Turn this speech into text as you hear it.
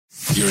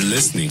You're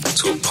listening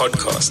to a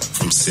podcast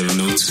from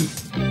 702.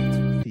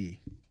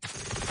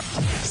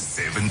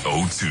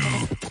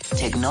 702.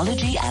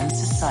 Technology and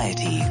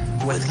Society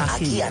with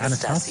Aki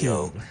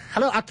Anastasio.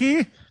 Hello,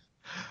 Aki.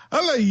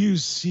 Hello, you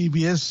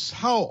CBS.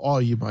 How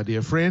are you, my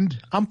dear friend?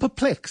 I'm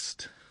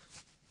perplexed.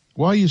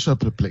 Why are you so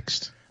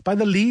perplexed? By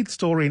the lead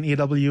story in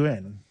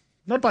EWN.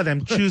 Not by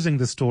them choosing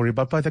the story,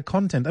 but by the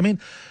content. I mean,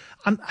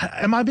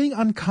 am I being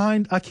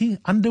unkind, Aki?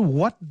 Under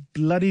what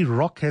bloody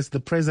rock has the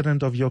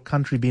president of your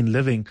country been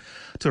living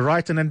to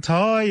write an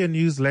entire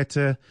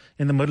newsletter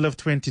in the middle of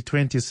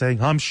 2020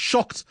 saying, I'm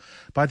shocked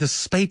by the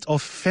spate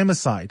of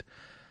femicide?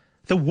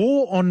 The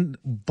war on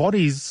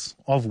bodies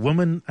of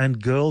women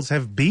and girls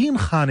have been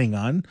running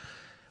on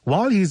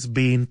while he's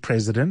been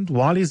president,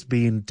 while he's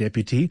been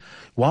deputy,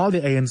 while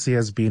the ANC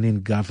has been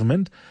in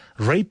government.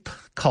 Rape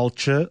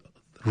culture,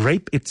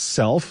 rape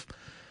itself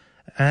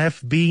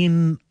have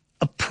been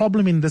a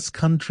problem in this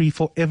country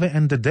forever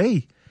and a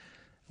day.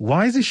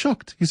 Why is he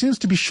shocked? He seems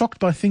to be shocked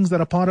by things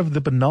that are part of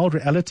the banal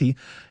reality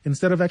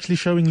instead of actually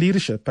showing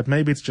leadership. But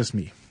maybe it's just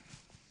me.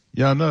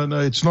 Yeah, no,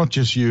 it's not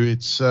just you.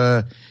 It's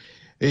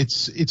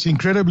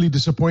incredibly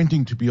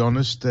disappointing, to be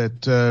honest,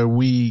 that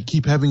we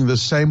keep having the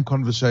same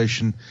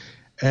conversation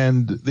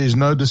and there's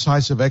no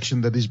decisive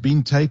action that is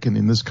being taken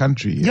in this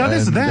country. Yeah,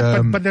 there's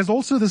that, but there's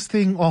also this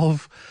thing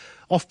of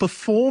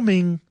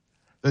performing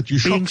that you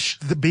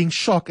being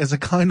shocked as a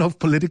kind of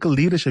political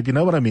leadership. You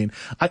know what I mean?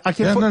 I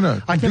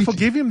can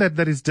forgive him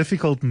that is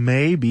difficult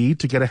maybe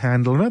to get a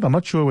handle on it. I'm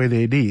not sure whether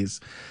it is.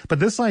 But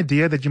this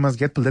idea that you must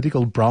get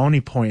political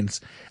brownie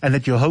points and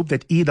that you hope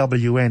that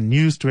EWN,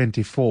 News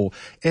 24,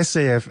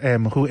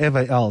 SAFM, whoever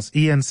else,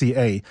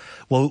 ENCA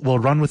will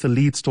run with the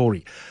lead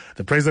story.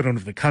 The president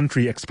of the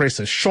country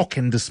expresses shock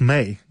and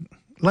dismay.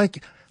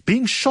 Like,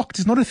 being shocked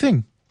is not a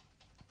thing.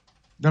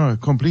 No,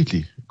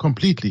 completely.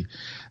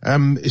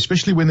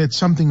 Especially when it's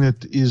something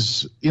that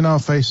is in our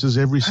faces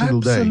every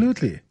single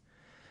day.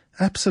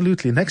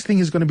 Absolutely. Next thing,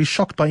 he's going to be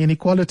shocked by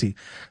inequality.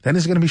 Then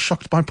he's going to be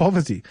shocked by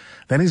poverty.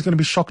 Then he's going to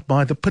be shocked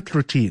by the pit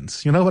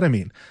routines. You know what I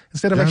mean?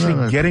 Instead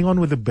of getting on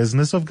with the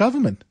business of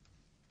government.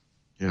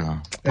 Yeah.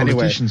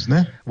 Politicians,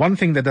 anyway, one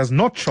thing that does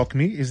not shock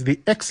me is the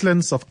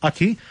excellence of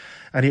Aki.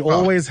 And he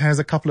always has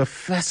a couple of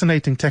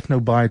fascinating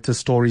techno-biter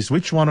stories.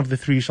 Which one of the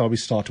three shall we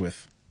start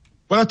with?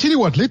 Well, I'll tell you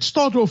what. Let's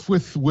start off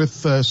with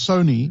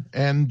Sony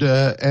and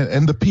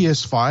the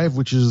PS5,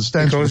 which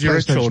stands for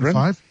PlayStation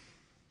 5.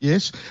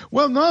 Yes.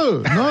 Well, no.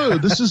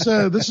 This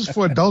is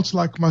for adults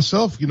like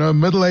myself. You know,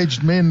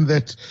 middle-aged men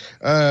that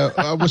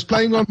I was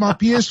playing on my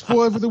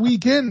PS4 over the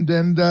weekend,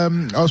 and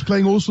I was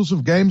playing all sorts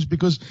of games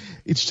because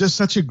it's just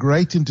such a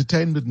great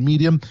entertainment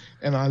medium,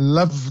 and I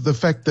love the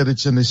fact that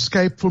it's an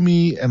escape for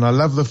me, and I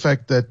love the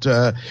fact that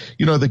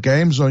the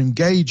games are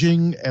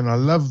engaging, and I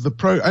love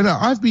I know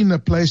I've been a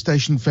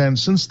PlayStation fan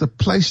since the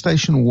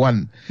PlayStation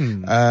 1,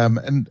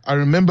 and I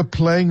remember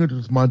playing it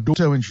with my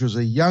daughter when she was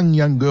a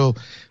young girl.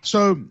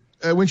 So.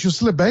 When she was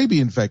still a baby,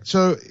 in fact.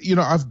 So,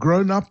 I've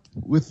grown up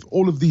with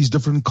all of these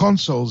different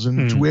consoles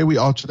and to where we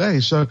are today.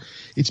 So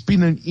it's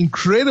been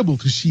incredible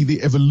to see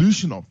the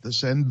evolution of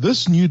this. And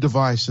this new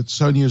device that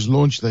Sony has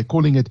launched, they're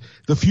calling it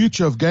the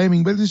future of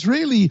gaming, but it's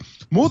really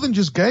more than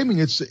just gaming.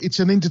 It's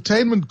an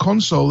entertainment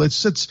console that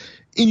sits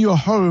in your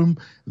home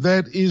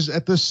that is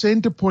at the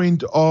center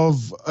point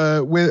of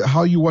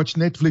how you watch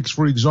Netflix,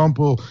 for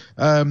example,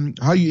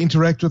 how you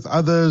interact with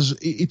others.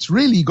 It's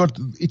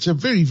a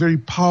very, very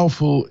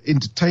powerful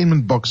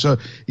entertainment box. So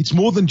it's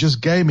more than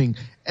just gaming.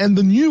 And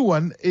the new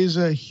one is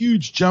a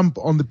huge jump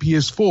on the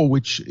PS4,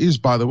 which is,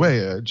 by the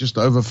way, just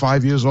over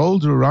 5 years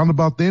old or around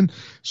about then.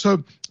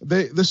 So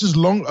this is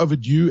long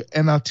overdue.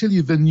 And I'll tell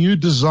you, the new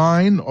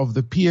design of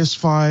the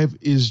PS5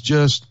 is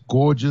just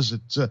gorgeous.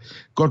 It's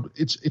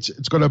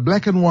got a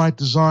black and white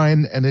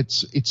design, and it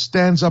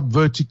stands up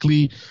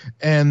vertically,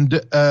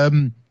 and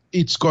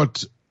it's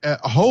got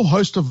a whole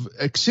host of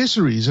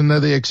accessories, and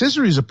the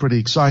accessories are pretty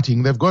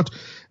exciting. They've got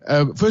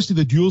firstly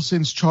the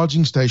DualSense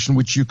charging station,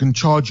 which you can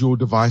charge your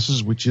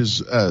devices, which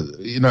is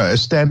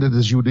as standard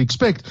as you would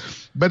expect.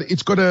 But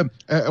it's got a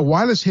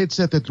wireless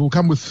headset that will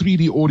come with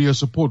 3D audio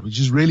support, which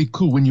is really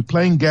cool. When you're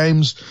playing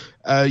games,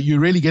 you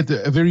really get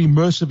a very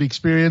immersive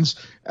experience.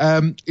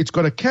 It's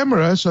got a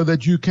camera so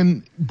that you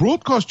can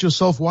broadcast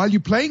yourself while you're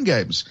playing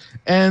games,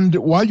 and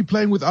while you're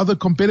playing with other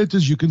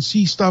competitors, you can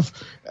see stuff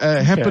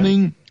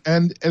happening.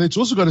 And it's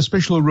also got a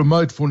special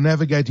remote for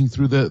navigating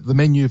through the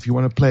menu if you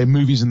want to play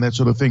movies and that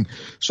sort of thing.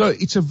 So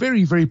it's a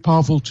very, very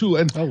powerful tool.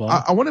 And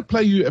I want to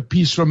play you a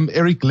piece from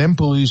Eric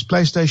Lempel, who's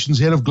PlayStation's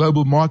head of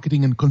global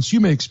marketing and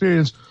consumer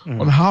experience,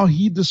 on how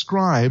he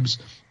describes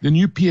the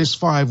new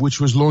PS5, which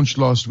was launched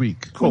last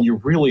week. When you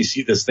really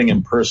see this thing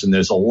in person,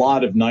 there's a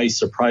lot of nice,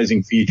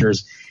 surprising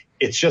features.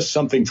 It's just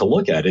something to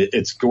look at.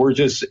 It's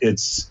gorgeous.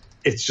 It's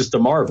just a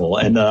marvel.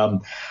 And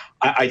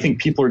I think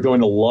people are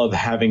going to love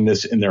having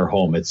this in their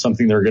home. It's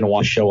something they're going to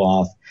want to show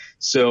off.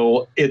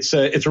 So it's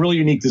a really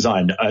unique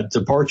design, a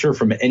departure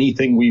from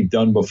anything we've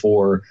done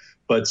before,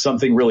 but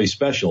something really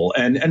special.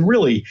 And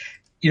really,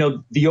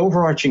 the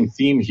overarching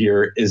theme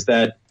here is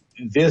that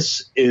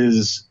this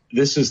is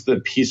this is the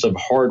piece of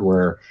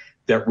hardware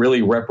that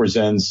really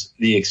represents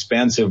the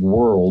expansive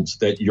worlds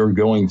that you're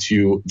going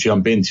to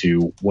jump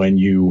into when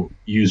you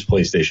use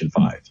PlayStation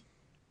 5.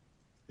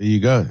 There you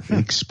go. The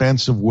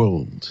expansive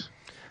world.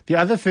 The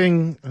other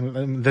thing,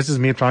 this is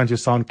me trying to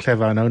sound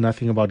clever. I know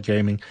nothing about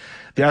gaming.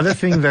 The other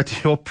thing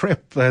that your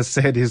prep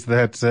said is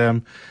that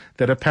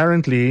that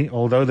apparently,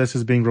 although this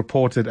is being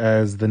reported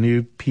as the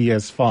new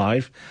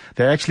PS5,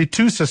 there are actually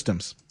two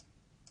systems.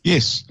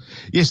 Yes,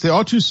 there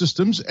are two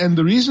systems, and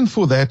the reason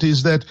for that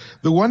is that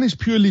the one is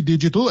purely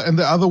digital, and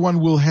the other one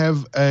will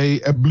have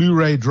a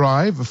Blu-ray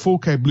drive, a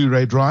 4K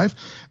Blu-ray drive.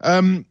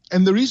 And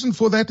the reason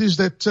for that is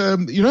that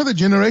the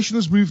generation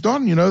has moved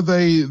on.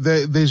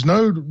 There's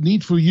no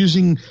need for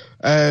using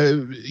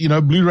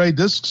Blu-ray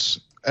discs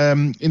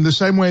in the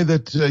same way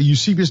that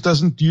Eusebius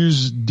doesn't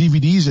use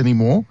DVDs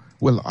anymore.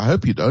 Well, I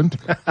hope you don't.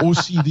 Or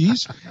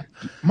CDs.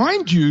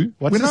 Mind you,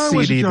 when I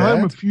was at your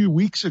home a few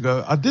weeks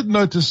ago, I did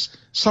notice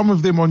some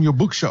of them on your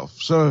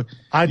bookshelf. So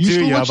I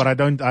do, yeah, but I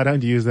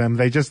don't use them.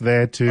 They're just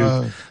there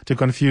to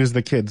confuse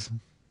the kids.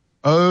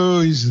 Oh,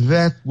 is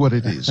that what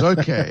it is?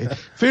 Okay,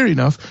 fair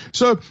enough.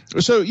 So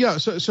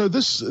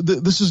this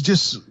is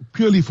just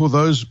purely for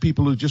those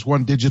people who just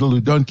want digital, who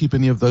don't keep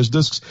any of those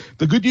discs.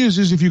 The good news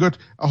is if you've got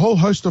a whole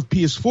host of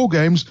PS4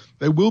 games,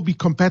 they will be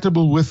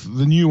compatible with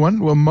the new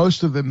one. Well,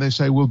 most of them they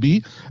say will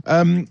be.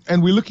 And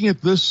we're looking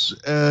at this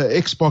the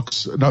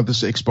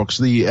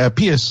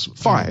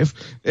PS5.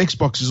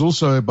 Xbox is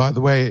also, by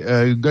the way,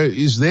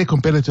 is their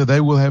competitor.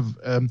 They will have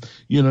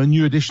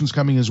new editions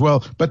coming as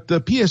well. But the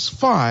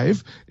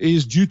PS5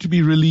 is due to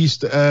be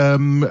released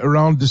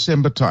around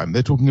December time.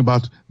 They're talking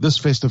about this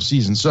festive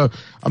season. So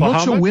I'm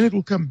not sure when it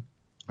will come.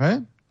 Huh?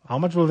 How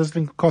much will this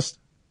thing cost?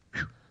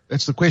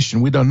 That's the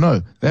question. We don't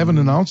know. They haven't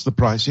announced the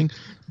pricing,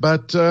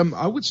 but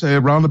I would say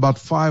around about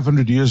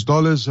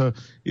 $500.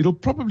 It'll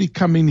probably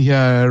come in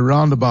here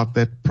around about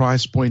that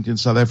price point in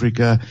South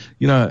Africa.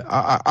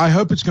 I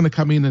hope it's going to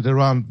come in at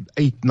around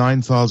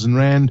 8,000-9,000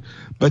 rand.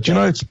 But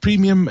it's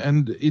premium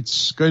and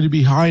it's going to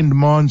be high in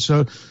demand.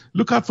 So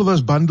look out for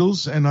those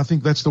bundles, and I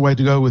think that's the way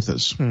to go with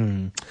this.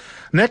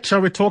 Next,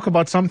 shall we talk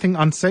about something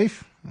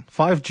unsafe?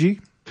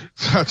 5G.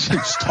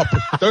 Stop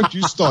it. Don't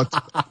you start.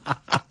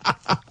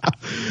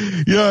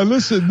 Yeah,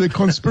 listen, the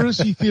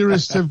conspiracy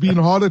theorists have been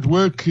hard at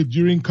work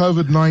during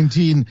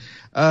COVID-19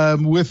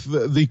 with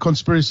the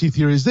conspiracy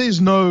theories.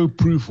 There's no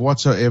proof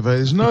whatsoever.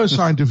 There's no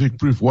scientific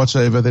proof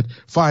whatsoever that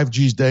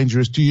 5G is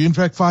dangerous to you. In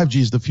fact, 5G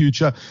is the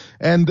future.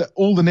 And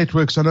all the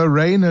networks, I know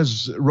Rain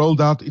has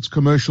rolled out its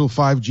commercial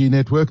 5G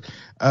network.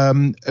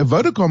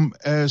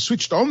 Vodacom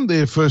switched on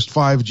their first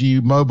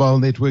 5G mobile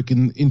network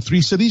in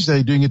 3 cities.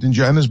 They're doing it in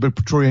Johannesburg,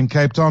 Pretoria, and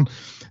Cape Town.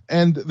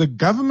 And the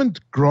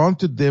government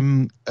granted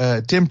them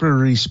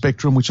temporary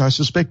spectrum, which I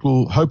suspect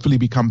will hopefully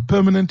become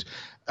permanent.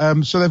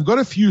 So they've got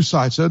a few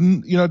sites.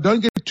 And,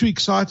 don't get too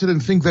excited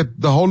and think that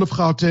the whole of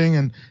Gauteng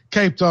and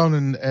Cape Town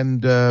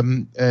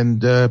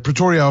and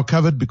Pretoria are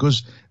covered,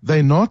 because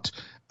they're not.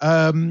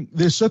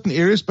 There's certain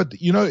areas, but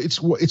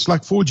it's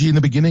like 4G in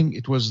the beginning.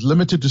 It was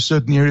limited to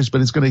certain areas,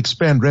 but it's going to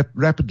expand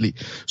rapidly.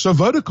 So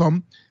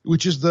Vodacom,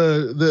 which is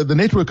the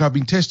network I've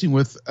been testing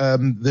with,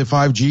 the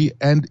 5G,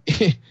 and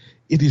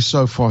it is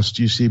so fast,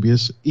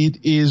 Eusebius.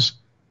 It is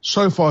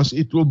so fast.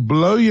 It will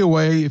blow you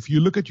away. If you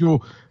look at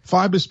your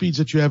fiber speeds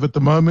that you have at the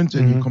moment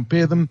and you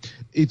compare them,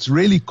 it's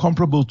really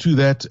comparable to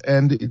that.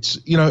 And it's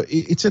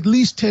at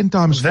least 10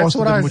 times faster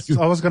than what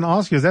I was going to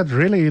ask you. Is that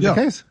really the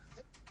case?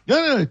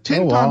 No,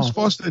 10 times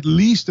faster at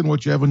least than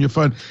what you have on your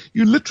phone.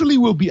 You literally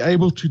will be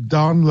able to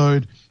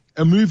download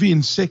a movie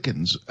in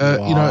seconds,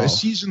 a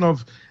season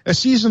of a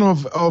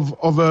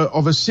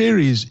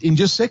series in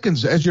just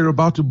seconds as you're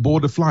about to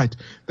board a flight.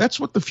 That's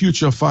what the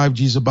future of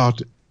 5G is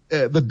about.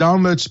 The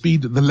download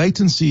speed, the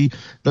latency.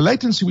 The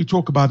latency we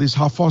talk about is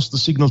how fast the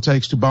signal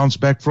takes to bounce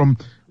back from,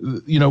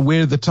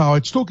 where the tower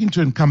it's talking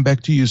to and come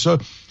back to you. So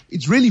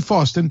it's really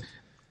fast. And,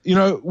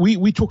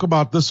 we talk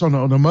about this on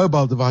a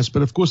mobile device,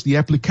 but of course the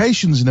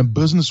applications in a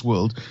business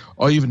world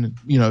are even,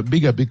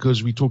 bigger,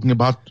 because we're talking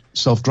about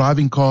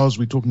self-driving cars.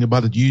 We're talking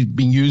about it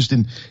being used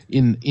in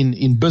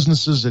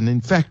businesses and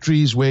in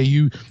factories where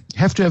you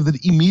have to have the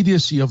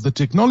immediacy of the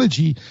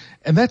technology.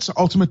 And that's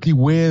ultimately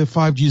where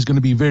 5G is going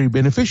to be very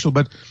beneficial.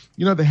 But,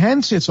 the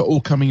handsets are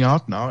all coming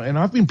out now, and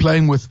I've been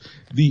playing with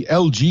the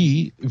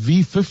LG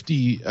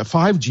V50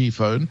 5G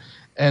phone,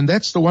 and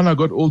that's the one I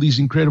got all these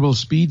incredible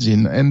speeds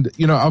in. And,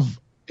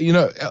 you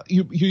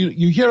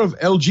hear of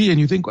LG and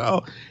you think,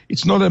 well,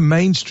 it's not a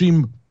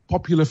mainstream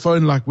popular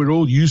phone like we're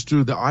all used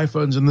to, the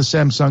iPhones and the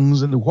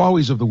Samsungs and the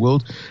Huaweis of the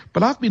world.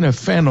 But I've been a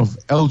fan of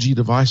LG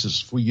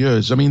devices for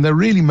years. I mean, they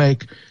really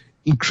make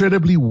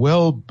incredibly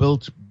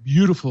well-built,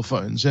 beautiful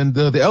phones. And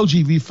the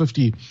LG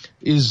V50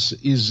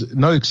 is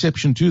no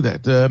exception to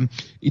that.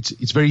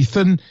 It's very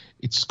thin.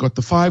 It's got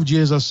the 5G,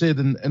 as I said,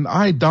 and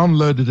I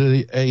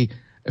downloaded a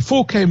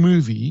 4K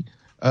movie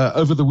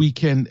over the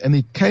weekend, and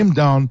it came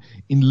down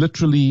in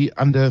literally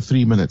under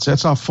 3 minutes.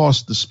 That's how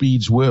fast the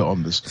speeds were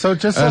on this. So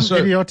just some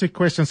idiotic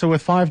question. So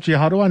with 5G,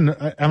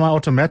 am I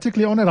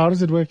automatically on it? How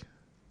does it work?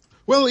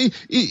 Well,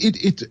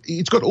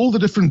 it's got all the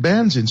different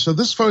bands in. So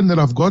this phone that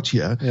I've got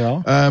here,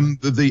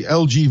 the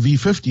LG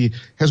V50,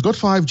 has got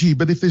 5G.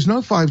 But if there's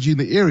no 5G in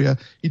the area,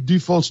 it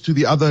defaults to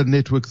the other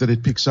network that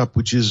it picks up,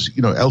 which is,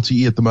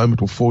 LTE at the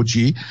moment, or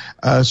 4G.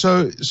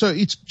 So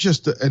it's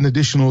just an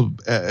additional,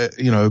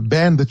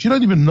 band that you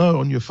don't even know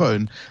on your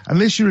phone.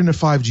 Unless you're in a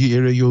 5G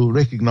area, you'll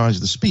recognize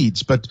the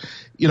speeds. But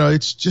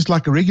it's just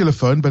like a regular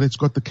phone, but it's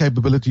got the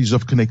capabilities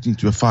of connecting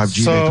to a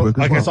 5G network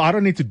as well. So I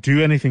don't need to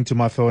do anything to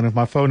my phone. If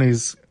my phone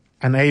is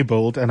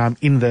enabled and I'm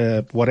in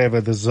the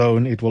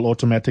zone, it will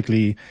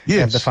automatically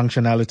have the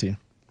functionality.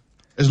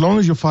 As long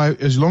as your phone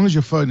is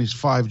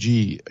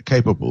 5G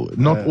capable.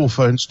 Not all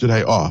phones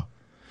today are.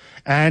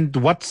 And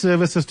what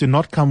services do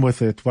not come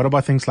with it? What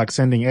about things like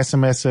sending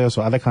SMSs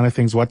or other kind of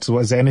things?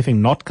 Is there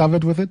anything not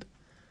covered with it?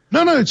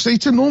 No, it's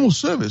a normal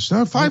service.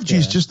 No, 5G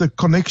is just the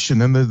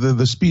connection and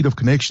the speed of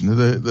connection.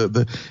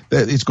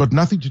 It's got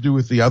nothing to do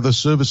with the other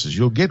services.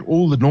 You'll get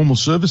all the normal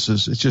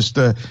services. It's just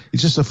a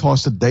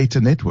faster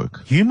data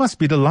network. You must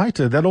be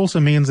delighted. That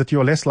also means that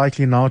you're less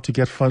likely now to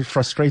get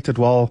frustrated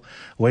while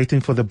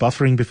waiting for the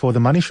buffering before the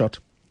money shot.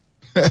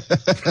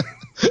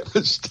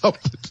 Stop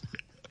it.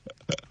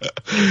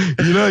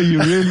 You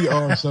really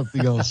are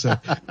something else.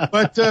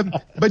 But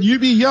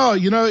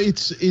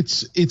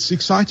it's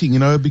exciting,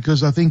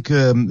 because I think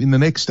in the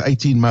next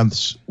 18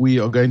 months we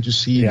are going to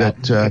see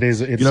that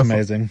it's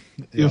amazing.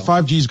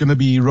 5G is going to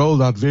be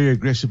rolled out very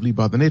aggressively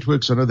by the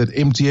networks. I know that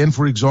MTN,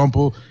 for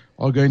example,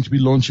 are going to be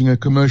launching a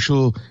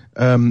commercial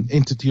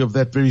entity of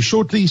that very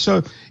shortly.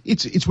 So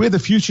it's where the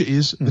future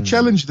is. The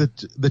challenge that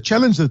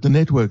the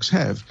networks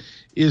have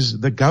is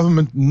the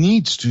government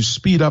needs to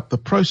speed up the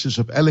process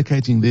of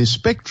allocating their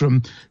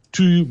spectrum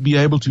to be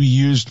able to be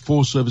used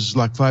for services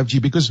like 5G,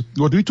 because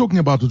what we're talking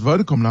about with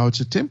Vodacom now,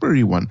 it's a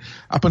temporary one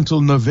up until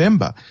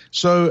November.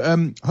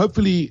 So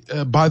hopefully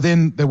by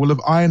then they will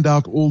have ironed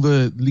out all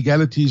the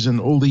legalities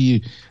and all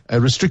the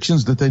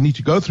restrictions that they need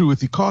to go through with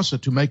ICASA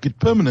to make it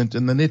permanent,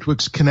 and the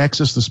networks can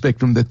access the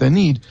spectrum that they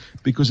need,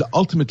 because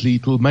ultimately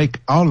it will make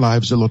our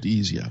lives a lot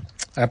easier.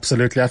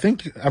 Absolutely. I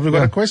think, have we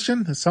got a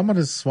question? Someone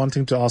is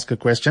wanting to ask a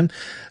question.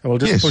 We'll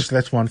just push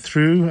that one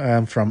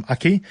through from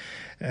Aki.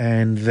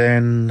 And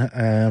then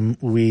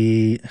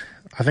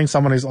I think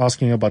someone is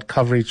asking about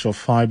coverage of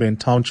fiber in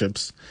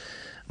townships.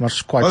 I'm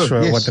not quite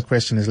sure what the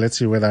question is. Let's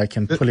see whether I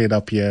can pull it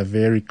up here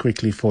very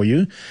quickly for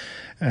you.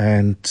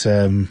 And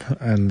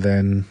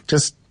then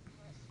just...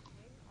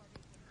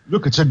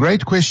 Look, it's a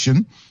great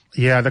question.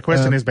 Yeah, the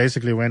question is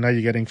basically, when are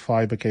you getting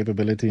fiber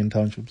capability in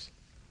townships?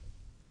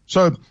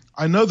 So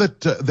I know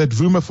that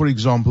Vuma, for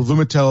example,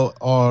 Vumatel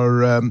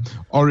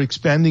are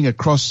expanding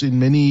across in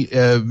many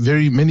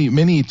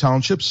many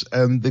townships,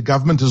 and the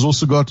government has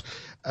also got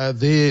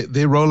their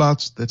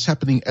rollouts that's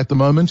happening at the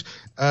moment.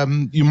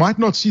 You might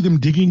not see them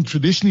digging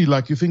traditionally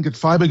like you think that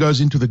fiber goes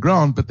into the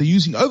ground, but they're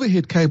using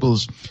overhead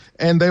cables,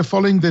 and they're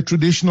following the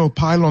traditional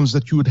pylons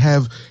that you would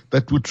have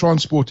that would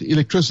transport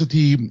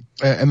electricity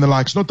and the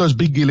likes. Not those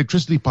big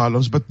electricity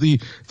pylons, but the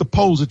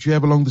poles that you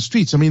have along the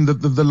streets. I mean,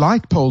 the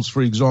light poles,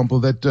 for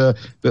example, that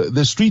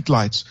the street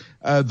lights,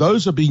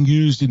 those are being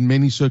used in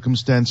many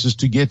circumstances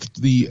to get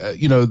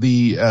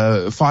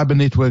the fiber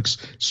networks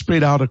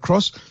spread out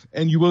across.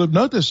 And you will have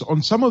noticed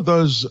on some of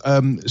those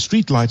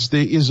street lights,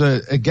 there is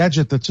a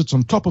gadget that sits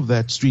on top of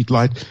that street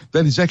light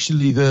that is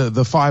actually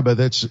the fiber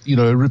that's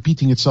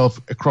repeating itself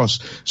across.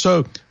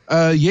 So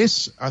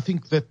yes, I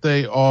think that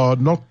they are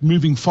not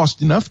moving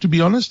fast enough, to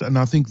be honest, and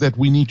I think that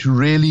we need to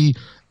really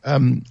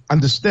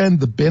understand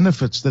the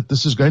benefits that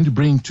this is going to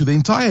bring to the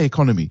entire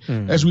economy.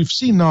 As we've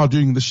seen now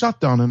during the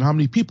shutdown and how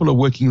many people are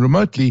working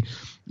remotely,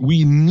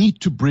 we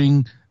need to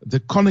bring the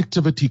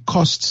connectivity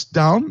costs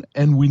down,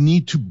 and we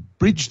need to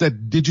bridge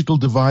that digital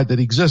divide that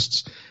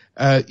exists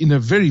in a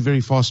very,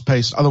 very fast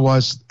pace.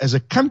 Otherwise, as a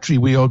country,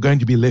 we are going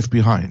to be left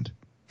behind.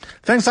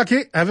 Thanks,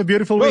 Aki. Have a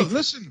beautiful week.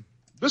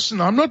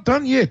 Listen, I'm not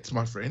done yet,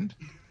 my friend.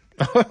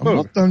 I'm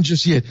not done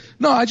just yet.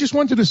 No, I just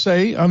wanted to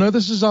say, I know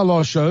this is our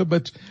last show,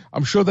 but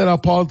I'm sure that our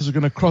paths are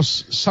going to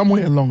cross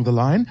somewhere along the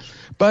line.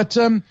 But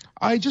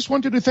I just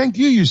wanted to thank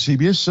you,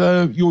 Eusebius,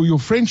 your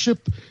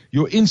friendship,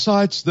 your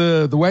insights,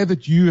 the way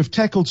that you have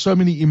tackled so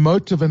many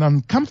emotive and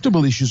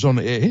uncomfortable issues on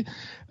air.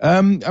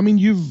 I mean,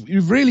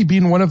 you've really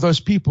been one of those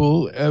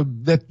people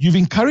that you've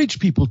encouraged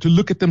people to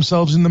look at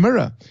themselves in the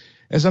mirror,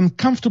 as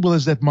uncomfortable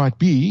as that might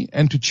be,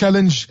 and to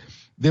challenge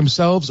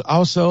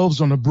ourselves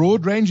on a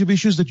broad range of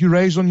issues that you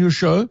raise on your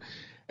show.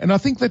 And I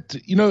think that,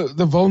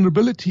 the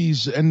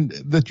vulnerabilities and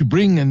that you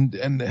bring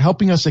and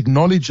helping us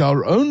acknowledge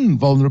our own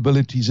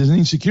vulnerabilities and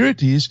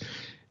insecurities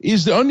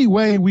is the only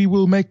way we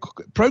will make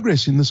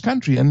progress in this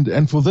country.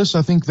 And for this,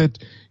 I think that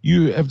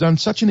you have done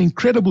such an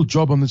incredible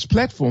job on this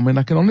platform. And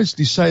I can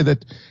honestly say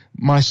that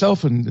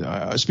myself, and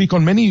I speak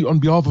on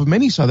behalf of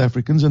many South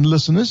Africans and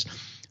listeners,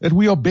 that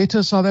we are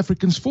better South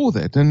Africans for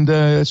that. And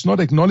it's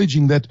not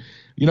acknowledging that,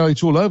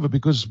 it's all over,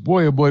 because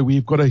boy, oh boy,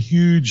 we've got a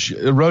huge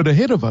road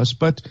ahead of us.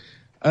 But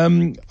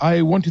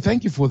I want to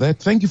thank you for that.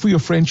 Thank you for your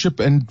friendship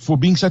and for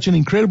being such an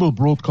incredible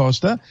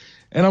broadcaster.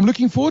 And I'm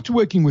looking forward to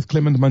working with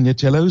Clement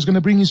Manyetela, who's going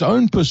to bring his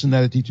own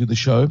personality to the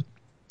show.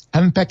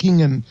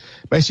 unpacking and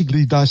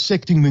basically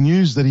dissecting the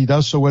news that he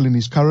does so well in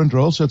his current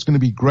role. So it's going to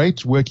be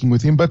great working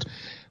with him. But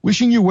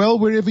wishing you well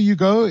wherever you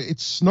go.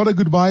 It's not a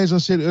goodbye, as I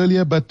said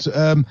earlier, but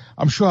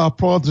I'm sure our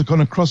paths are going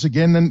to cross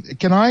again. And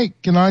can I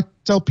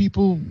tell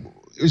people,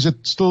 is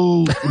it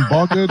still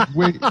embargoed?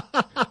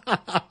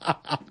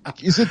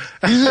 Is there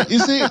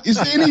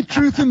any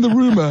truth in the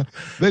rumor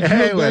that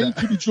you're going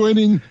to be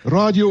joining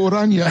Radio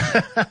Oranje?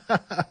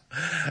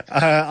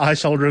 I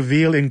shall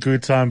reveal in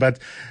good time, but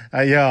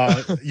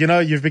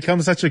you've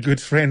become such a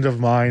good friend of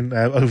mine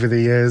over the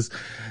years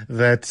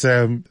that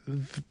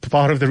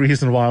part of the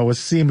reason why I was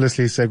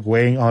seamlessly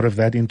segueing out of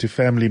that into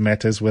family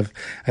matters with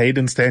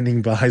Hayden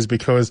standing by is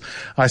because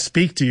I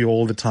speak to you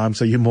all the time,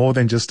 so you're more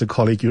than just a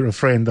colleague, you're a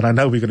friend, and I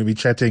know we're going to be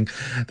chatting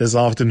this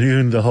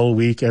afternoon the whole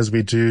week as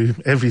we do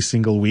every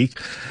single week.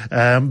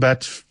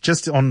 But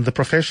just on the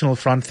professional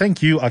front,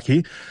 thank you,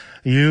 Aki.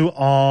 You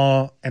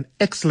are an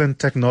excellent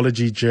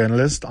technology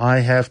journalist. I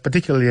have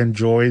particularly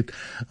enjoyed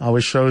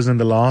our shows in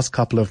the last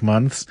couple of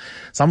months.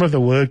 Some of the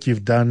work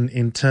you've done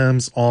in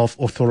terms of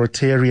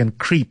authoritarian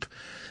creep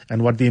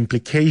and what the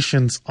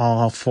implications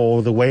are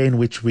for the way in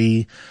which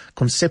we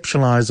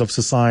conceptualize of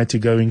society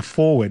going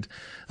forward,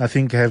 I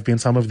think have been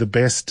some of the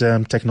best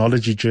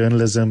technology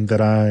journalism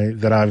that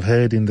I've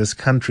heard in this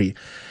country.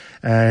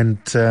 And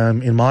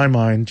in my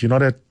mind, you're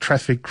not a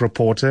traffic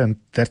reporter, and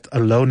that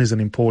alone is an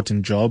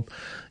important job.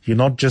 You're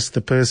not just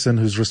the person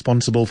who's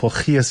responsible for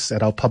gees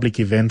at our public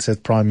events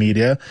at Prime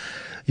Media.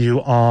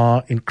 You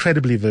are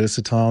incredibly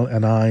versatile,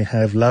 and I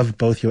have loved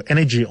both your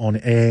energy on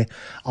air,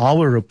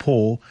 our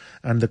rapport,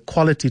 and the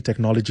quality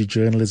technology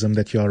journalism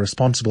that you are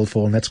responsible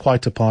for. And that's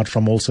quite apart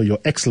from also your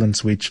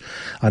excellence, which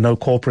I know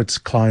corporate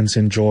clients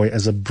enjoy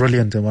as a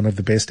brilliant and one of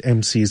the best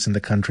MCs in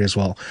the country as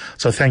well.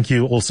 So thank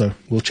you also.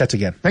 We'll chat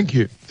again. Thank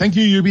you. Thank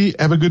you, Yubi.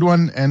 Have a good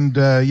one. And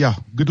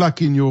good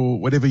luck in your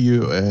whatever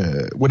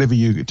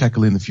you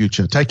tackle in the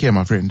future. Take care,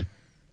 my friend.